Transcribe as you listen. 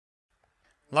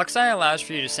LuxSci allows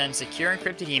for you to send secure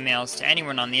encrypted emails to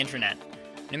anyone on the internet,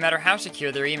 no matter how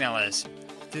secure their email is,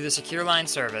 through the SecureLine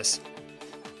service.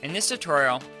 In this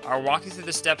tutorial, I'll walk you through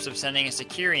the steps of sending a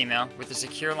secure email with the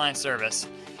SecureLine service,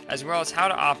 as well as how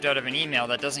to opt out of an email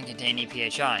that doesn't contain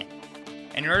EPHI.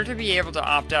 In order to be able to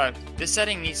opt out, this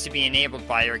setting needs to be enabled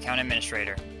by your account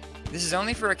administrator. This is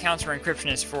only for accounts where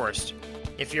encryption is forced.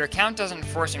 If your account doesn't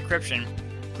force encryption,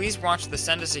 please watch the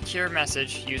Send a Secure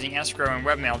Message using Escrow and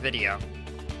Webmail video.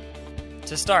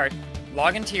 To start,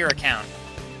 log into your account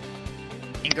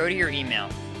and go to your email.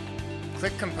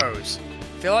 Click Compose.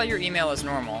 Fill out your email as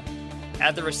normal.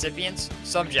 Add the recipients,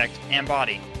 subject, and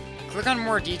body. Click on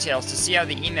More Details to see how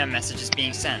the email message is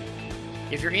being sent.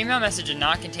 If your email message did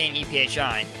not contain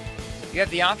EPHI, you have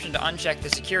the option to uncheck the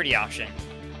security option.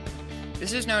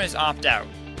 This is known as Opt Out.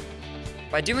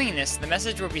 By doing this, the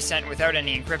message will be sent without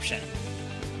any encryption.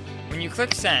 When you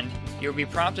click Send, you will be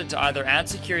prompted to either add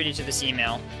security to this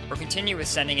email or continue with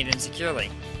sending it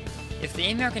insecurely. If the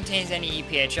email contains any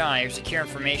EPHI or secure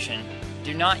information,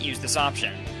 do not use this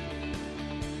option.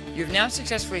 You have now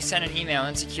successfully sent an email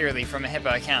insecurely from a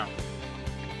HIPAA account.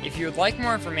 If you would like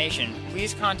more information,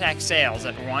 please contact sales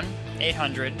at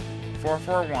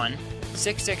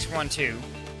 1-800-441-6612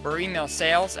 or email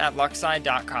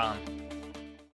sales@luxsci.com.